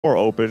more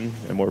open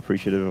and more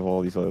appreciative of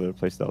all these other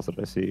playstyles that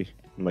I see.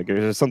 I'm like,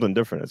 there's something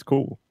different. It's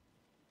cool.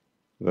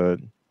 But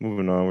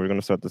moving on, we're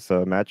gonna start this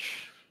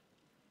match.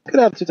 Good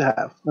attitude to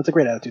have. That's a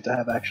great attitude to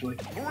have, actually.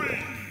 3,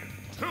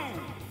 2,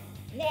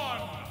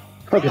 1.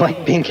 Hope you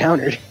like being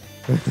countered.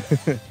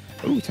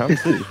 Ooh, Town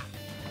City.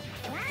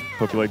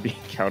 Hope you like being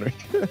countered.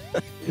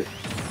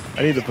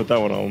 I need to put that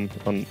one on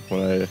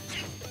when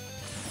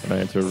I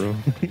enter a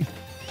room.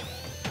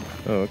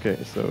 Oh, okay.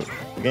 So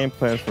the game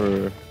plan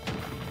for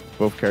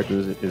both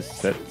characters is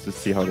set to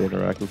see how they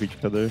interact with each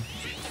other.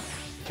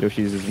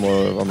 Yoshi's is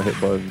more of I'm gonna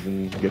hit buttons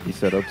and get these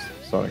setups.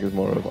 Sonic is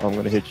more of I'm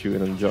gonna hit you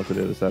and then jump to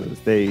the other side of the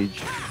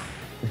stage.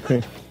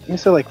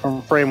 So like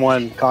from frame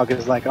 1, KoG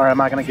is like, alright, I'm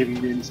not gonna give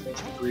you the space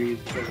to breathe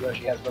because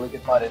Yoshi has really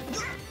good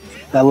buttons.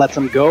 That lets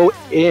him go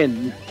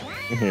in.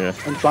 Yeah.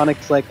 And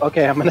Sonic's like,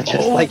 okay, I'm gonna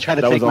just like try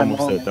to take my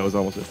moment. That was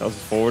almost it. That was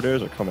forward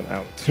airs are coming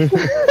out.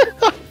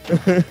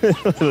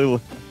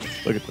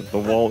 Look at the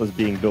wall is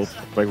being built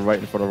like right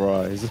in front of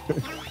our eyes.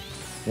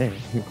 Dang.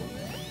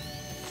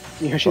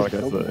 Yoshi's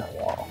building that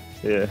wall.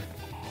 Yeah.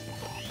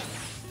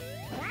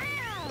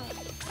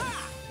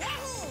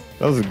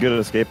 That was a good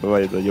escape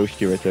by the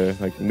Yoshi right there.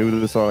 Like knew that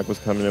the Sonic was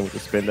coming in with the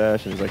spin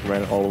dash and he's like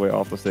ran all the way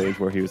off the stage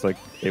where he was like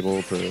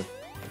able to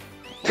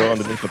go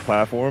underneath the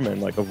platform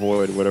and like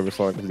avoid whatever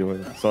Sonic was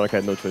doing. Sonic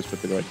had no choice but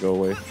to like go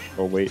away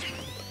or wait.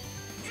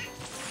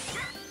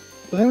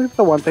 I think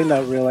the one thing that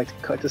I really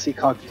like to see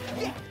KoG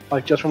do,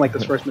 like just from like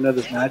this first minute of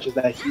this match, is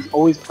that he's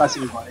always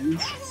pressing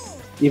buttons,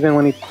 even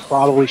when he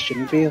probably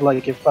shouldn't be.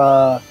 Like if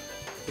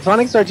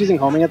Sonic starts using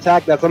homing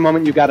attack, that's the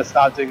moment you gotta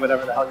stop doing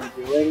whatever the hell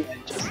you're doing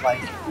and just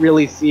like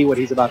really see what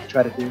he's about to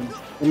try to do.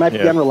 It might be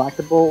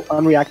unreactable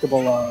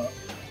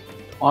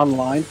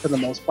online for the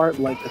most part,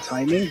 like the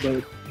timing,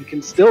 but you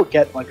can still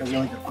get like a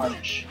really good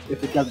punch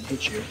if it doesn't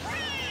hit you.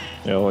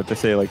 You know, like they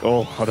say, like,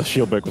 oh, how the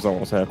shield break was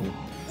almost happening.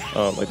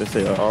 Like they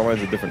say,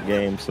 online's a different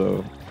game,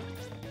 so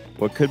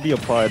what could be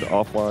applied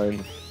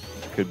offline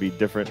could be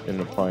different in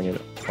applying it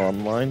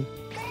online.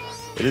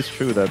 It is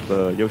true that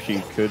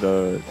Yoshi could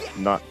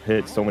not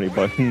hit so many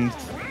buttons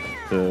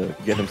to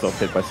get himself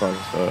hit by Sonic's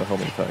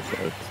homing attack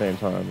at the same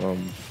time.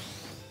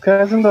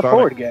 Because in the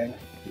forward gang,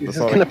 he's just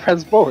gonna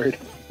press forward.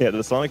 Yeah,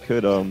 the Sonic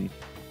could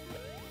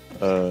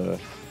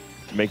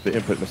make the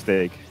input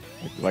mistake,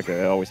 like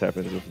it always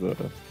happens with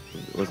the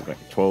was it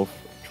like 12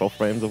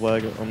 frames of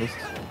lag on this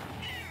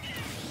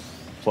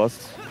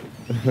plus.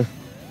 Like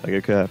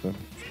it could happen.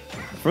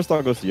 First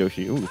thought goes to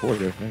Yoshi. Ooh, forward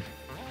there.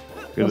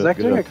 Nice.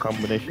 Good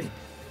combination.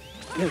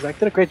 Yeah, Zach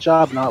did a great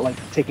job not like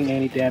taking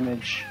any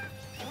damage,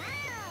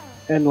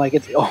 and like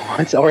it's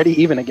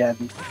already even again.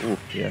 Ooh,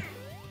 yeah.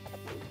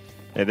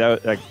 Yeah,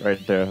 that like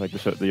right there, like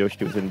the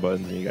Yoshi was hitting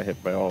buttons and you got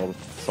hit by all the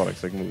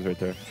Sonic's like moves right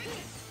there.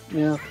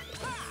 Yeah.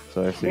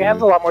 So I see. It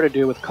has a lot more to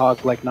do with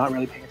KoG like not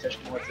really paying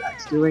attention to what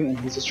Zach's doing, and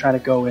he's just trying to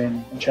go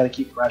in and try to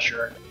keep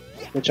pressure.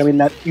 Which I mean,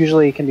 that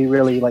usually can be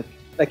really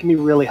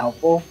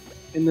helpful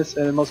in most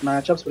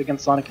matchups, but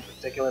against Sonic in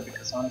particular,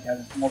 because Sonic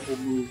has multiple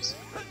moves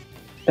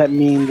that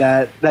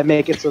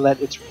make it so that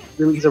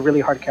he's a really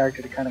hard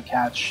character to kind of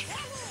catch.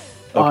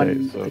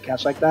 To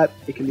catch like that,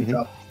 it can be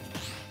tough.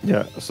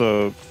 Yeah.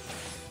 So.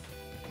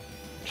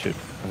 Shit.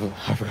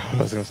 I forgot what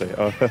I was gonna say.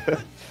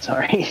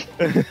 Sorry.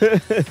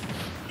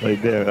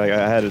 Like damn, like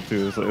I had it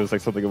too. It was like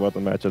something about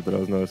the matchup that I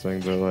was noticing,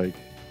 but like,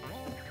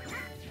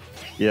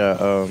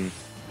 yeah,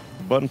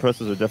 button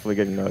presses are definitely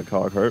getting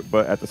KoG hurt.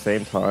 But at the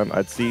same time,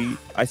 I see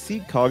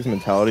KoG's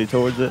mentality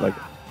towards it. Like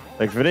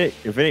if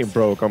it ain't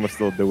broke, I'ma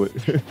still do it.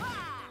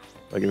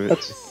 Like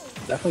that's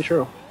definitely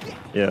true.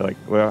 Yeah, like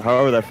well,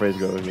 however that phrase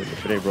goes,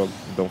 if it ain't broke,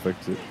 don't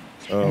fix it.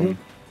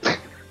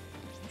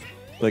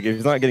 Like if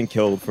he's not getting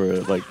killed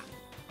for like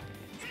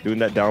doing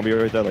that down B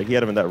right there, like he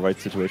had him in that right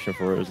situation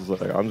for it. It's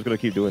just like I'm just gonna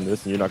keep doing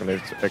this, and you're not gonna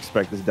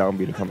expect this down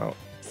B to come out.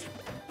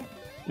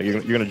 Like,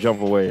 you're gonna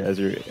jump away as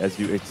you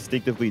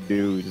instinctively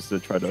do, just to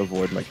try to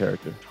avoid my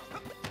character.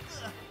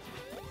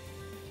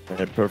 I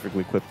had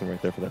perfectly clipped him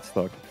right there for that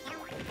stuck.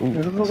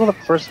 Those are the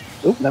first.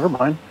 Oop, never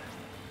mind.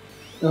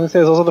 I was gonna say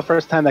it was also the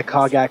first time that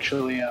KoG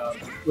actually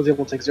was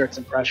able to exert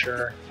some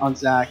pressure on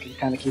Zach and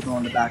kind of keep him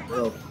on the back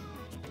rope.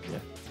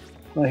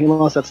 Well, he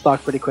lost that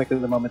stock pretty quickly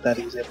the moment that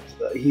he was able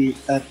to.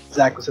 That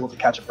Zach was able to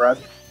catch a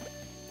breath.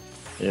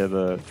 Yeah,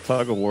 the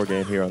tug of war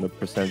game here on the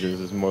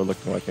percentages is more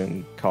looking like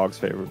in KoG's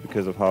favor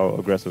because of how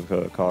aggressive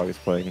KoG is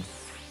playing,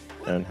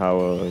 and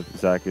how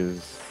Zach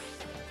is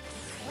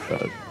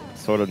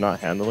sort of not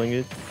handling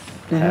it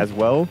as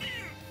well.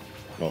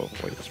 Oh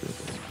wait, that's really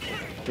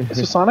close.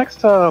 So Sonic's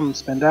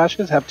spin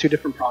dashes have two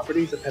different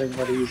properties depending on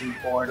whether you're using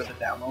forward or the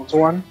downloads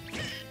one.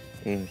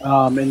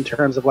 In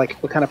terms of like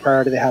what kind of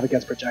priority they have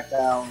against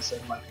projectiles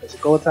and like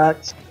physical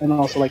attacks, and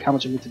also like how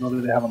much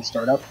invincibility they have on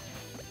startup.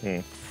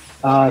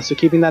 So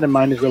keeping that in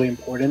mind is really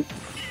important.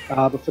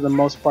 But for the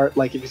most part,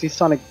 like if you see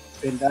Sonic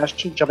spin dash,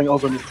 jumping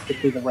over him is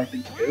typically the right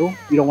thing to do.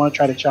 You don't want to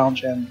try to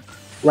challenge him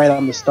right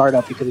on the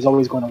startup because he's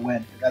always going to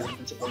win. He has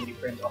invincibility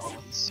frames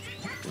always.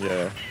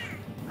 Yeah.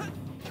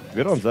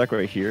 Good on Zach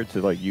right here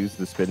to like use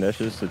the spin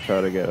dashes to try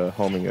to get a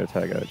homing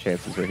attack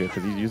chances right here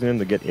because he's using them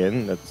to get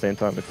in at the same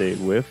time if they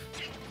whiff.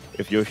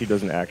 If Yoshi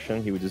does an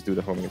action, he would just do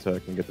the homing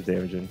attack and get the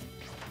damage in.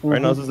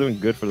 Right now, this is doing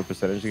good for the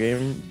percentage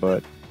game,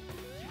 but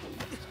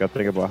he's got to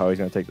think about how he's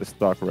going to take the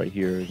stock right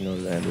here in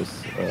order to end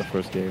this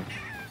first game.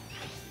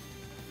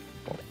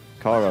 Well,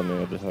 KoG on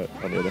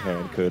the other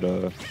hand could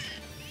a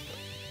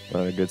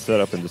good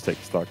setup and just take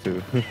the stock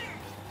too. He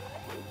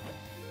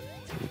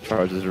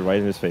charges right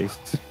in his face.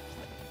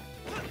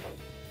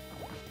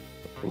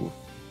 Ooh.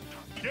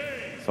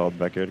 Solid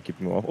back here to keep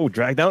him off. Oh,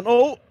 drag down.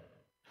 Oh!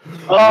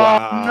 Oh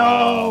wow.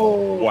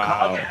 no!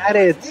 Wow. KoG had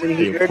it, and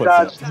he air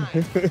dodged.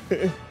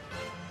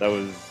 That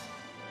was.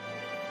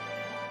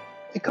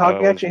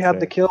 KoG actually had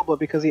the kill, but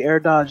because he air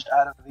dodged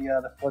out of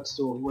the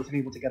footstool, he wasn't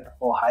able to get the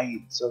full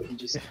height, so he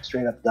just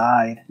straight up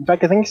died. In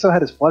fact, I think he still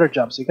had his flutter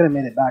jump, so he could have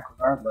made it back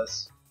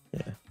regardless.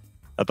 Yeah,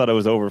 I thought it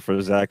was over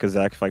for Zach because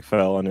Zach like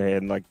fell and he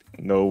had like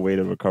no way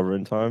to recover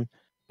in time.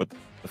 But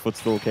the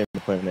footstool came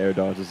to play and the air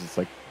dodges. It's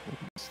like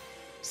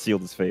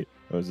sealed his fate.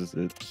 That was just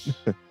it.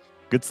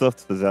 Good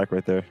stuff to Zach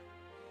right there.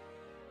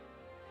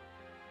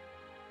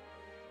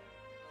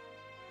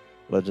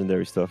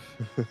 Legendary stuff.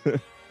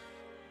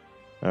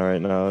 All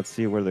right, now let's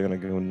see where they're gonna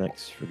go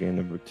next for game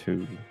number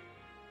 2.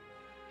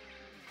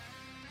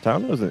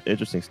 Town was an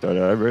interesting start.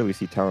 I rarely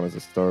see Town as a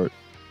start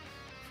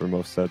for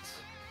most sets,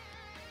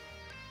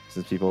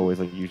 since people always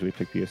like usually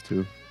pick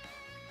PS2.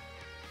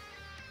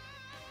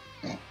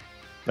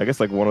 I guess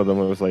like one of them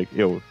was like,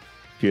 "Yo,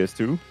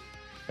 PS2,"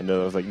 and then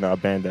I was like, "Nah,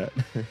 ban that."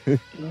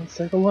 Let's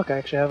take a look. I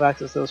actually have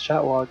access to those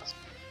chat logs.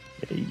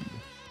 Hey.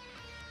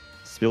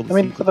 I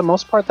mean, for the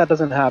most part, that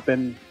doesn't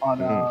happen on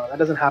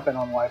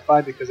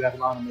Wi-Fi because they have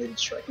an automated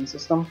striking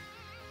system.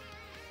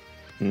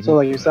 So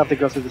like you still have to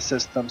go through the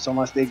system. So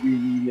unless they agree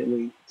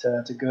immediately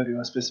to go to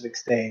a specific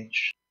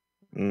stage.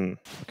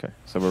 Okay,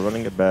 so we're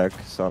running it back.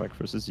 Sonic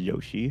versus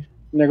Yoshi.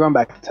 And they're going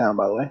back to town,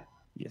 by the way.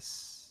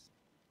 Yes,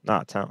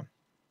 not Town.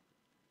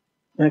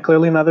 And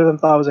clearly, neither of them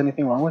thought there was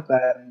anything wrong with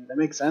that, and that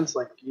makes sense.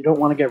 Like you don't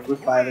want to get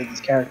roofed by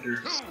these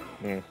characters.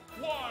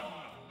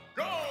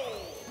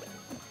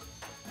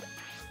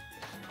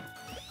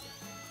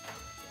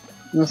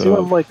 Let's see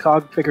what like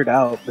KoG figured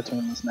out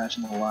between this match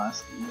and the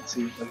last. And let's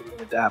see if he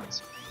can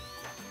adapt.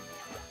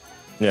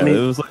 Yeah, I mean,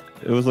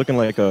 it was looking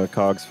like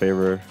KoG's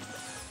favor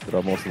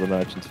throughout most of the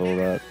match until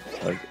that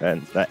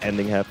that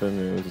ending happened.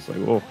 And it was just like,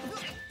 whoa!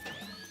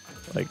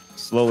 Like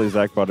slowly,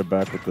 Zach brought it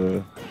back with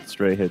the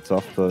stray hits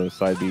off the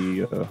side B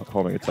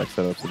homing attack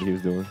setups that he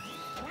was doing.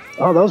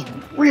 Oh, that was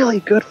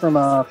really good from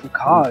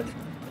KoG.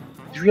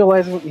 He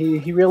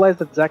realized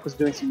that Zach was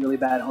doing some really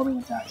bad homing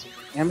attacks.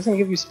 I'm just gonna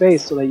give you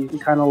space so that you can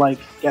kind of like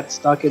get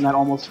stuck in that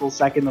almost full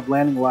second of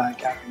landing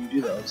lag after you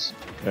do those.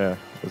 Yeah,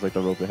 it was like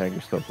the rope to hang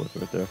your stuff with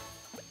right there.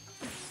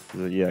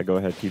 Like, yeah, go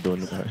ahead, keep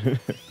doing that.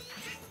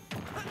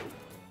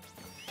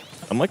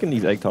 I'm liking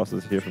these egg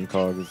tosses here from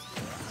KoG. It's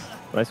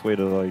a nice way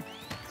to like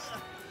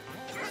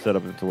set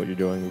up into what you're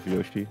doing with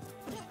Yoshi.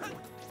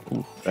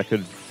 Ooh, that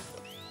could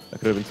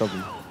have been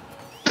something.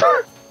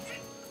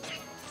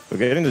 But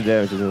getting the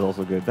damage is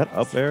also good. That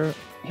up air.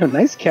 Yo,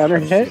 nice counter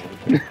hit.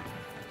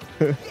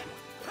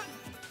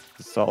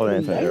 Solid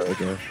anti-air right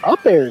there.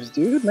 Up airs,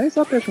 dude. Nice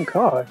up airs from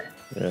KoG.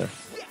 Yeah,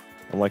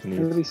 I'm liking these.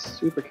 You have to be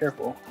super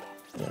careful.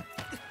 Yeah.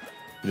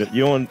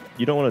 You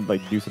don't want to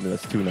like do something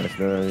that's too nice.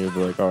 Then you'll be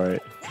like, all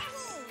right.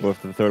 Well,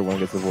 if the third one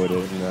gets avoided,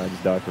 I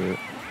just die for it.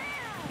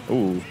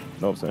 Ooh,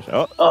 no smash.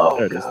 Oh,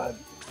 there it is.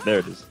 There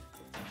it is.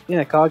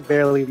 Yeah, KoG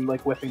barely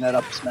like whipping that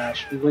up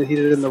smash. He did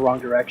it in the wrong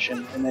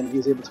direction, and then he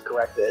was able to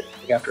correct it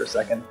like, after a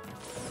second.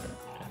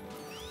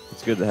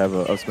 It's good to have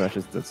up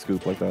smashes that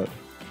scoop like that.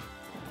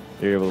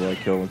 You're able to like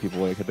kill when people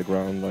like hit the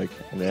ground, like,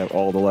 and they have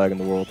all the lag in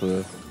the world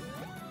to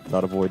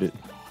not avoid it.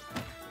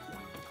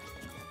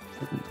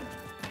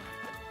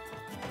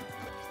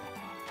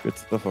 Good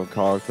stuff on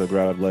KoG to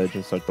grab ledge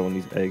and start throwing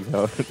these eggs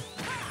out,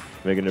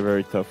 making it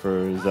very tough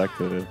for Zach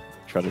to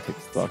try to take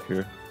the stock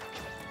here.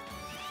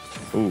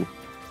 Ooh.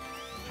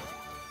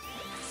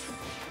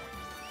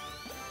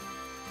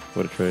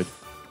 What a trade.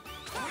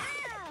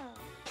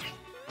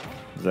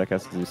 Zach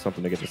has to do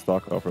something to get the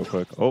stock off real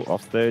quick. Oh,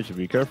 off stage,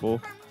 be careful.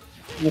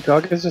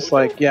 KoG is just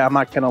like, yeah, I'm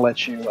not gonna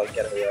let you like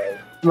get away.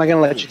 I'm not gonna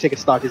let you take a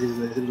stock as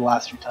easily as I did the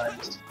last few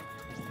times.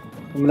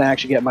 I'm gonna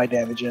actually get my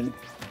damage in.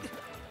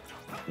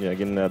 Yeah,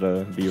 getting that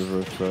B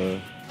reverse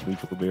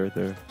neutral B right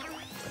there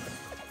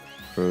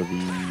for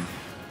the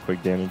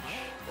quick damage.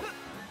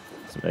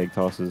 Some egg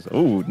tosses.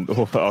 Oh,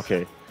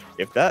 okay.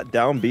 If that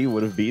down B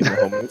would have beaten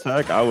the homing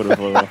attack, I would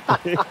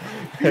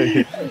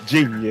have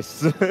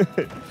genius.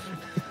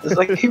 It's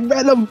like he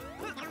read him.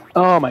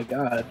 Oh my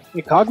god.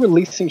 KoG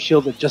releasing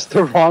shield at just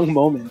the wrong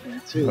moment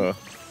there too.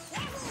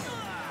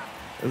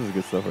 This is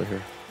good stuff right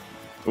here.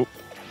 Oh,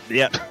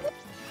 yeah.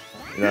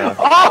 Yeah.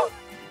 Oh!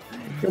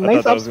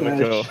 Nice up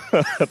smash. I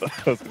thought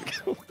that was gonna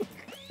kill.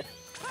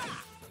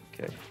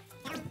 Okay.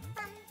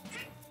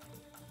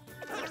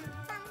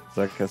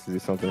 Zach has to do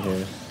something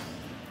here.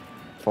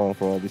 Falling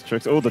for all these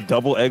tricks. Oh, the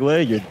double egg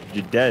lay? You're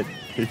dead.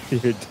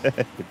 You're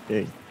dead.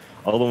 Dang.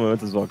 All the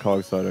momentum's on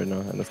KoG's side right now,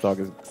 and the stock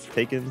is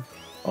taken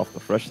off the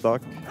fresh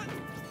stock.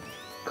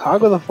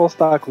 KoG with a full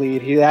stock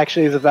lead. He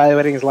actually is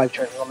evaluating his life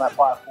choices on that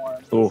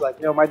platform. Ooh. He's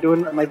like, am I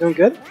doing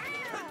good?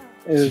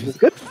 Is this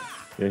good?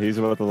 Yeah, he's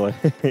about to like.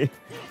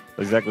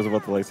 Zach was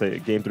about to like say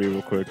game 3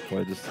 real quick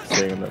by just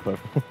staying on that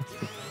platform.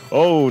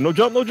 Oh, no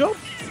jump, no jump.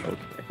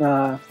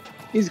 Okay.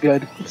 He's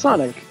good. It's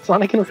Sonic.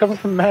 Sonic can recover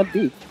from mad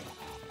beat.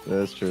 Yeah,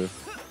 that's true.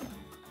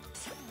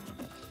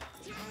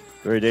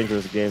 Very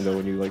dangerous game though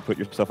when you like put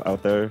yourself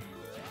out there.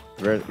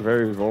 Very,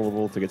 very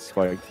vulnerable to get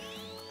spiked.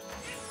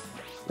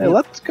 Hey,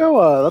 let's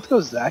go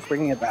Zach,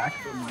 bringing it back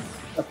from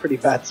a pretty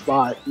bad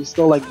spot. He's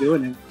still like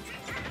doing it.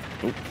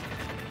 Oop.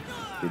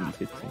 Didn't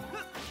hit him.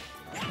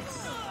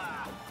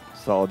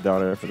 Solid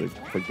down air for the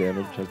quick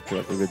damage. I feel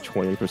like a good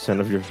 20%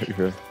 of your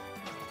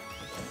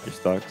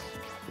stocks,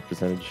 the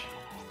percentage.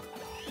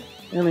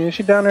 I mean,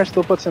 Yoshi down air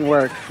still puts in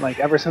work.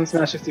 Like ever since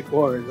Smash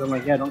 64, I'm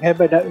like, yeah, don't hit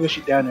by that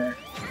Yoshi down air.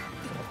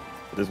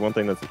 There's one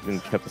thing that's been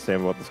kept the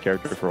same about this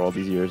character for all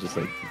these years, just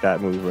like that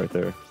move right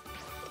there.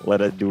 Let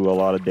it do a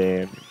lot of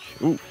damage.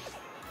 Ooh.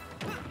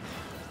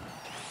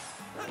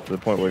 To the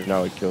point where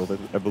now it killed it,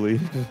 I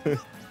believe.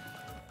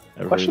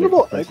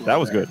 Questionable. That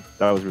was good.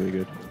 That was really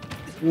good.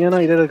 You know,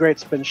 you did a great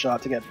spin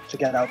shot to get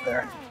out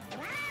there.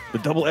 The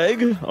double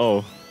egg?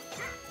 Oh.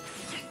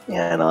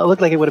 Yeah, no, it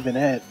looked like it would have been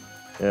it.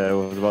 Yeah, it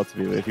was about to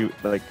be. If you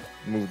like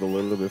moved a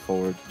little bit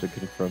forward to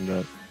confirm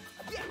that.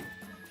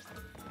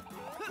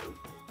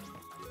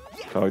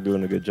 KoG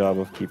doing a good job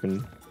of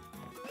keeping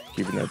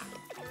that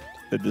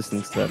the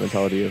distance, that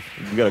mentality of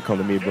you gotta come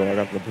to me, bro. I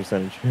got the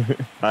percentage.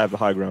 I have the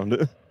high ground.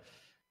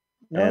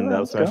 And that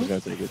was Smash is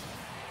gonna take it.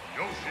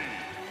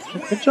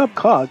 Good job,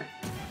 KoG.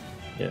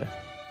 Yeah.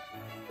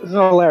 This is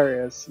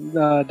hilarious.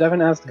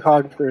 Devin asked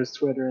KoG for his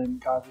Twitter,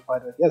 and KoG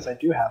replied with, "Yes, I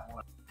do have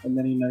one." And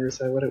then he never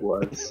said what it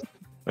was.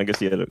 I guess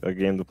he had a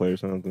game to play or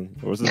something.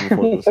 Or was this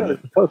before this?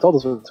 Oh, told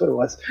us what the Twitter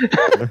was.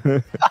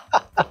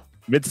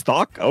 Mid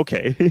stock?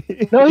 Okay.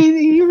 No,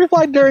 he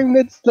replied during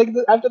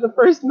after the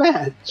first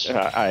match.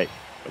 Okay.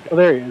 Oh,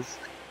 there he is.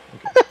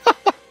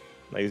 Okay.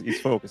 Like,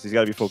 he's focused. He's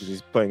got to be focused.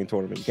 He's playing in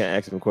tournament. You can't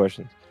ask him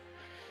questions.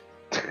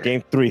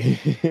 Game 3.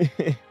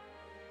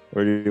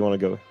 Where do you want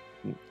to go?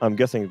 I'm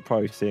guessing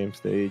probably same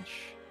stage.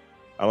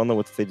 I don't know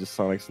what stage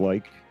Sonic's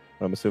like.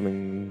 I'm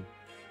assuming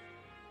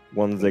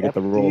ones they get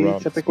the roll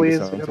around. Typically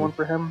is a good one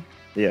for him.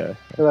 Yeah.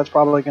 So that's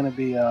probably going to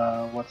be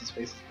what's his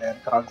face's band,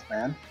 KoG's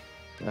band.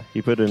 Yeah,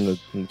 he put it in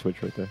the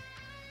Twitch right there.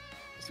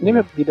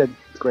 He did.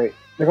 It's great.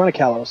 They're going to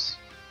Kalos.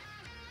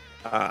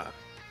 Ah.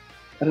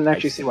 I didn't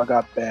actually see what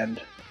got banned.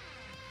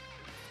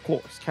 Of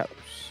course, Kalos.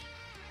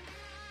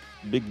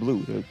 Big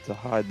Blue to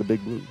hide the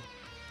Big Blue.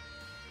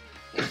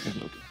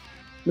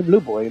 The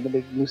blue boy in the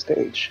big blue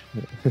stage.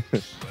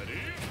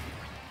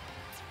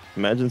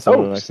 Imagine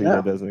someone actually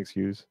had that as an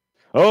excuse.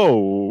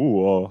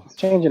 Oh, he's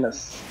changing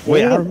us.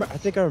 Wait, I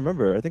think I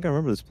remember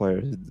this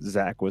player.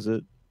 Zach, was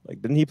it?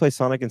 Like, didn't he play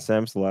Sonic and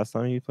Samus the last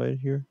time he played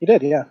here? He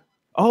did, yeah.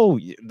 Oh,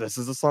 yeah, this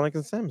is a Sonic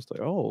and Samus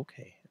player. Oh,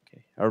 okay.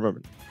 I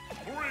remember.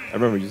 I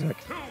remember you, Zach.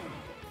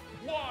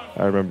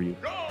 I remember you.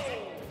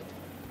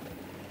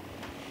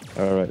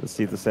 All right, let's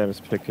see if the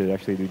Samus pick could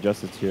actually do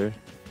justice here.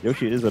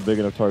 Yoshi is a big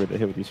enough target to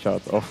hit with these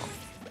shots. Oh,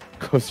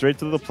 go straight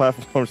to the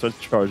platform, starts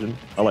charging.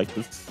 I like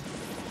this.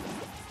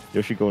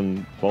 Yoshi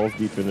going balls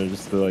deep in there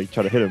just to like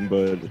try to hit him,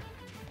 but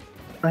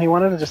he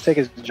wanted to just take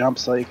his jump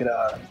so he could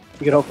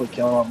hopefully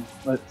kill him.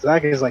 But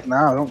Zach is like,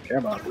 nah, I don't care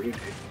about it.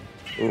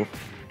 Ooh.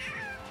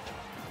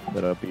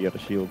 But he got a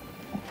shield.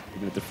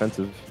 Even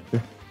defensive.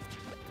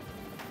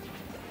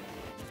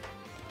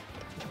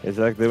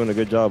 Zach doing a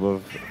good job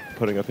of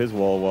putting up his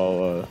wall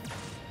while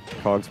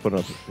KoG's putting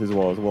up his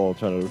wall as well,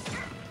 trying to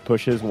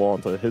push his wall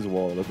into his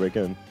wall to break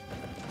in.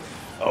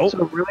 Oh. So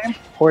a really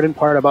important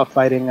part about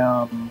fighting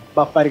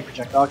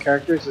projectile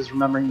characters is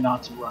remembering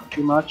not to run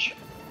too much.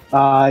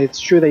 It's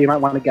true that you might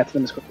want to get to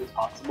them as quickly as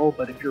possible,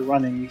 but if you're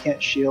running, you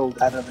can't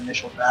shield out of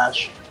initial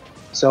dash.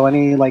 So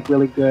any like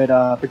really good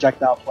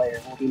projectile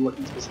player will be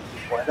looking specifically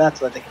for that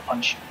so that they can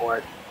punish you for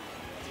it.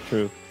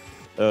 True.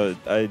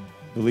 I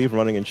believe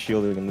running and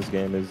shielding in this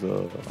game is,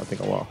 I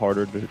think, a lot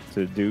harder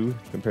to do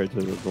compared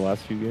to the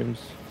last few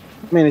games.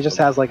 I mean, it just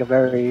has like a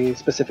very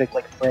specific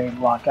like frame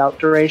lockout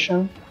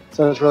duration.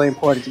 So it's really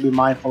important to be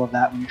mindful of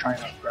that when you're trying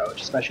to approach,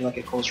 especially like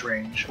at close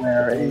range,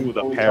 where a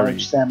fully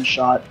charged Samus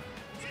shot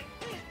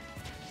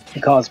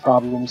can cause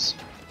problems.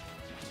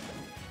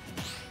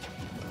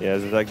 Yeah,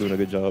 Zach doing a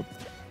good job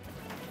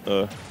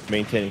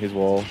maintaining his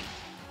wall.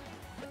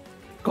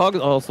 KoG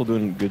is also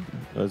doing good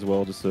as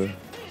well, just to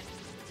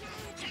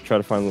try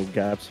to find little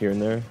gaps here and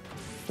there,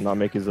 and not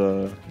make his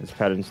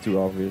patterns too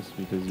obvious,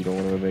 because you don't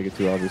want to make it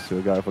too obvious to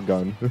a guy with a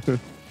gun.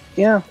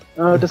 Yeah,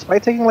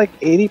 despite taking like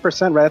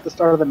 80% right at the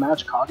start of the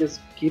match, KoG is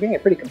keeping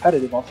it pretty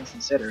competitive, all things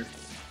considered.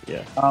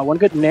 Yeah. One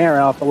good nair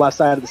out the left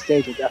side of the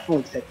stage will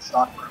definitely take the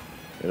stock for him.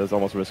 Yeah, that's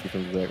almost risky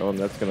from Zach. Oh, and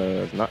that's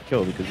gonna not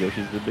kill because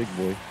Yoshi's the big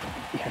boy.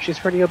 Yeah, she's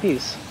pretty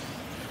obese.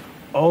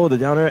 Oh, the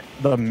down air,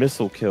 the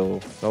missile kill.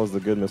 That was the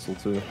good missile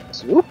too.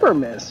 Super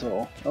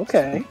missile.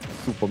 Okay.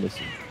 Super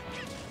missile.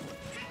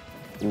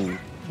 Ooh.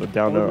 the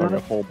down air on a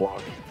whole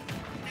block.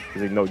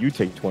 He's like, no, you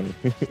take 20.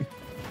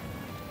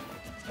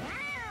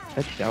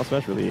 That down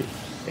smash really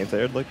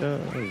anti-aired like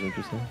that? That was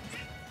interesting.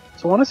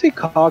 So I want to see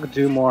KoG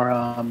do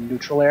more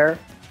neutral air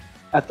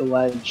at the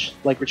ledge,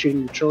 like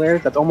retreating neutral air.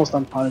 That's almost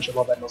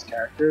unpunishable by most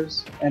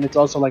characters, and it's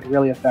also like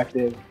really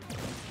effective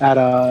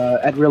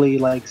at really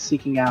like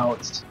seeking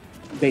out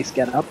base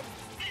get up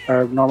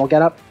or normal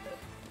get up.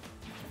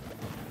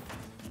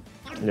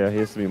 Yeah, he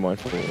has to be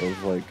mindful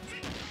of like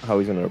how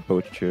he's gonna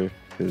approach here,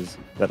 because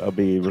that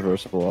ugly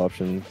reversible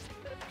option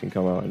can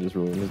come out and just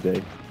ruin his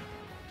day.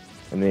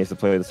 And then he has to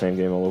play the same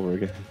game all over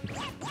again.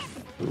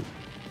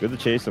 Good to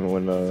chase him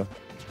when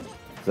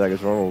Zach is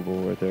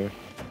vulnerable right there.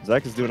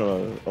 Zach is doing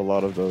a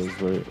lot of those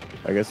where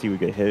I guess he would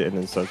get hit and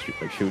then start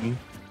shooting.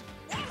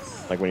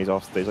 Like when he's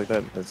off stage like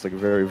that. It's like a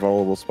very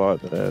vulnerable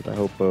spot that I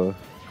hope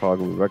KoG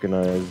would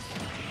recognize.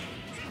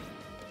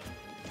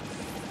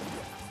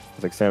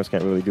 It's like Samus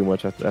can't really do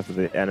much after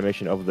the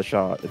animation of the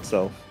shot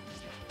itself.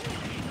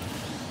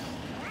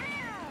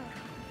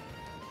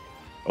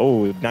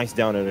 Oh, nice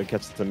down air to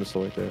catch the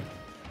missile right there.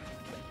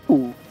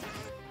 Ooh.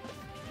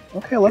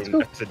 Okay, let's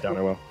go. Sit down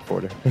well,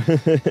 forward.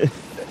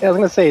 Yeah, I was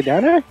gonna say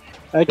down air.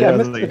 I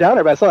missed the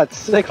downer, but I saw that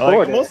sick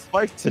forward. Most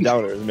spikes to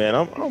downers, man.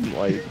 I'm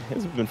like,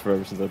 it's been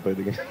forever since I played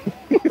the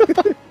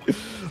game.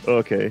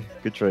 Okay,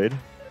 good trade.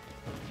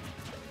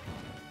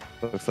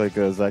 Looks like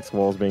Zach's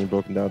wall's being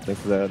broken down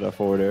thanks to that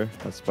forward air,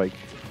 that spike.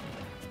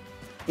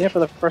 Yeah, for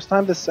the first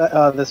time this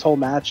whole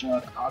match,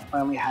 KoG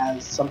finally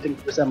has something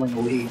resembling a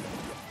lead.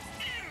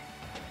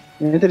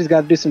 He's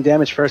got to do some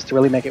damage first to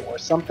really make it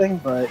worth something,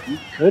 but he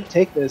could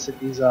take this if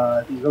he's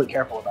really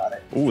careful about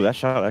it. Ooh, that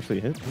shot actually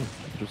hit.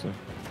 Interesting.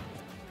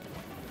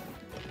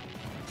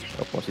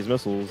 Oh, watch these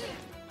missiles.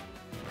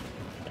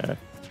 Yeah.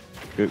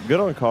 Good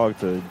on KoG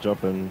to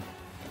jump in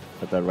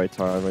at that right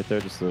time right there,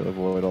 just to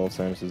avoid all of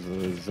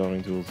Samus's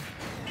zoning tools.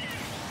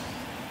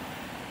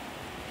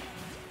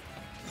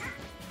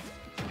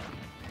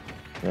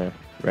 Yeah,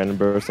 random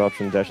burst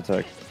option, dash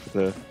attack with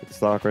the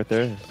stock right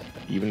there.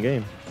 Even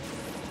game.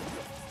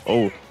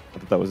 Oh, I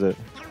thought that was it.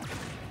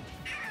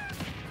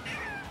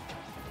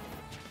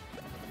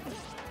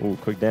 Ooh,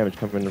 quick damage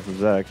coming in from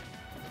Zach.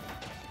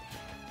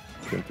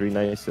 Getting three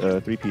nice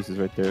three pieces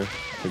right there.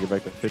 Take it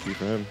back to 50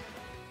 for him.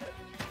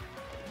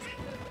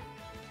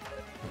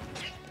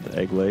 The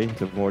egg lay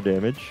to more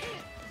damage.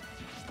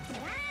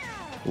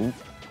 Ooh,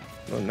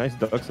 oh, nice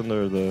ducks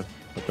under the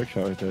quick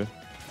shot right there.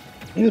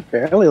 He was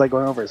barely like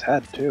going over his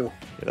head too.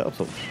 Yeah, that was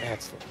so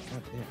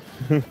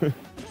bad. God.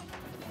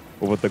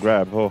 Oh, with the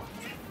grab, oh.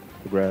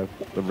 The grab,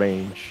 the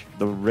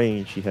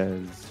range he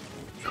has.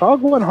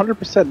 KoG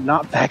 100%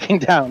 not backing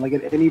down, like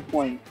at any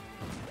point.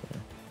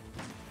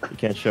 You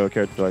can't show a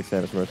character like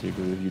Samus mercy,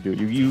 because if you do,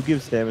 you give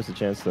Samus a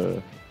chance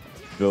to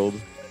build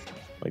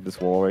like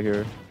this wall right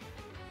here.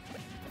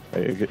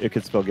 It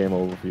could spell game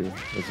over for you.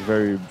 It's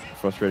very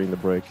frustrating to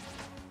break.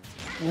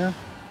 Yeah.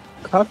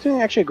 KoG's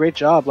doing actually a great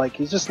job. Like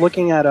he's just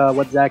looking at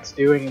what Zach's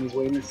doing and he's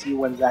waiting to see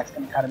when Zach's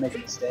gonna kind of make a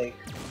mistake,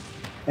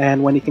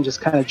 and when he can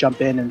just kind of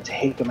jump in and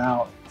take him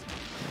out.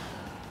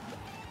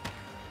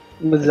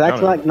 But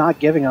Zach's not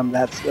giving him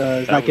that.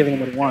 He's not giving him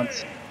what he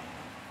wants.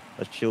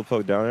 A shield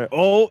poke down there.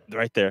 Oh,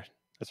 right there.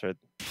 That's right.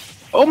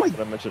 Oh my!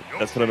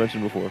 That's what I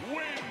mentioned before.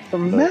 The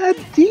mad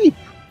deep.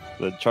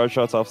 The charge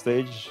shots off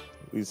stage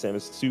leaves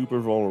Samus super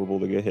vulnerable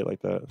to get hit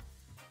like that.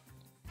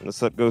 And the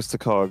set goes to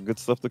KoG. Good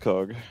stuff to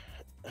KoG.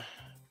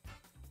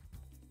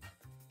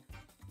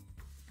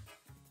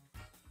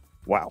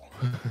 Wow.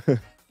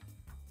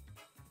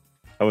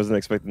 I wasn't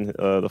expecting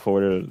the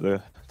forward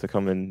to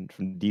come in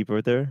from deep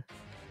right there.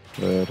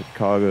 But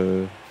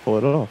KoG pull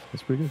it off.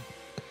 That's pretty good.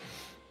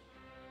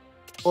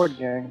 Forward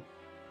gang.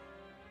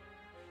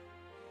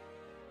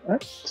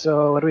 Alright,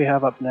 so what do we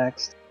have up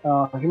next?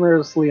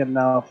 Humorously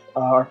enough,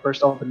 our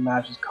first open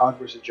match is KoG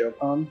versus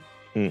Jopon.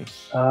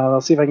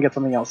 Let's see if I can get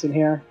something else in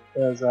here.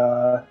 Because,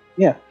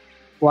 yeah,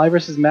 Live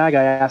versus Mag,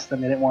 I asked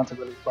them, they didn't want to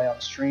really play on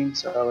stream,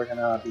 so we're going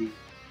to be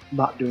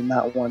not doing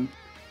that one.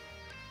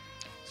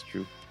 It's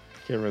true.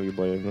 Can't really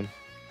blame them.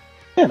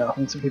 Yeah, no,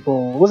 and some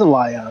people, it wasn't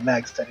lie,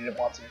 Mag said he didn't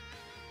want to.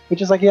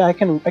 Which is like, yeah, I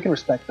can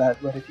respect that,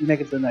 but if you make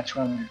it to the next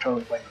round, you're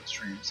totally playing on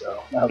stream,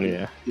 so I'll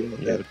deal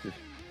with it.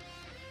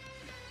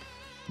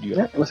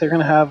 Yeah, looks like we're going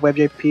to have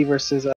WebJP versus